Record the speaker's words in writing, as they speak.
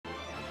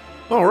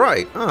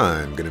Alright,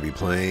 I'm going to be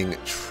playing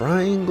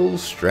Triangle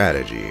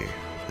Strategy,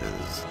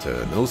 is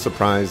to no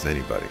surprise to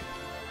anybody.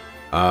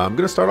 I'm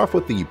going to start off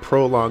with the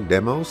prologue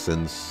demo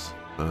since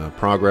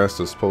progress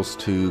is supposed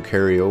to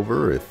carry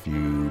over if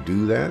you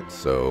do that,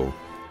 so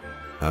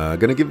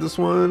gonna give this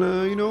one,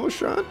 a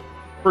shot.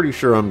 Pretty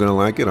sure I'm going to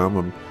like it.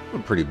 I'm a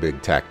pretty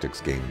big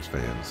tactics games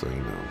fan, so,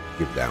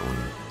 give that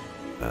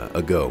one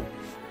a go.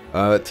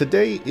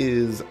 Today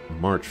is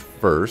March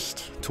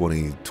 1st,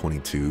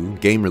 2022.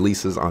 Game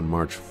releases on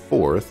March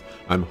 4th.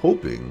 I'm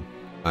hoping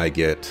I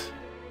get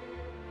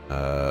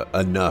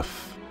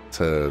enough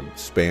to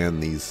span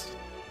these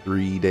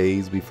 3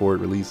 days before it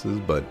releases,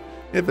 but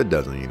if it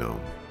doesn't,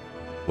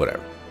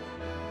 whatever.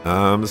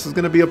 This is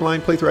going to be a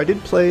blind playthrough. I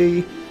did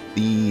play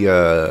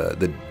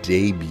the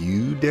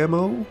debut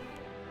demo,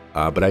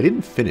 but I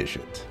didn't finish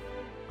it.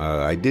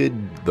 I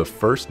did the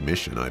first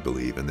mission, I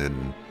believe, and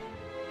then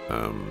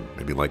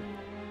maybe like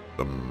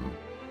some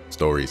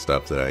story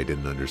stuff that I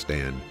didn't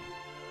understand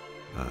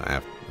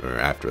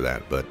after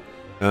that. But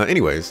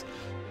anyways,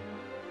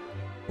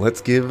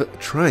 let's give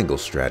Triangle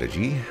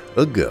Strategy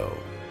a go.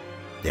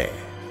 Yeah.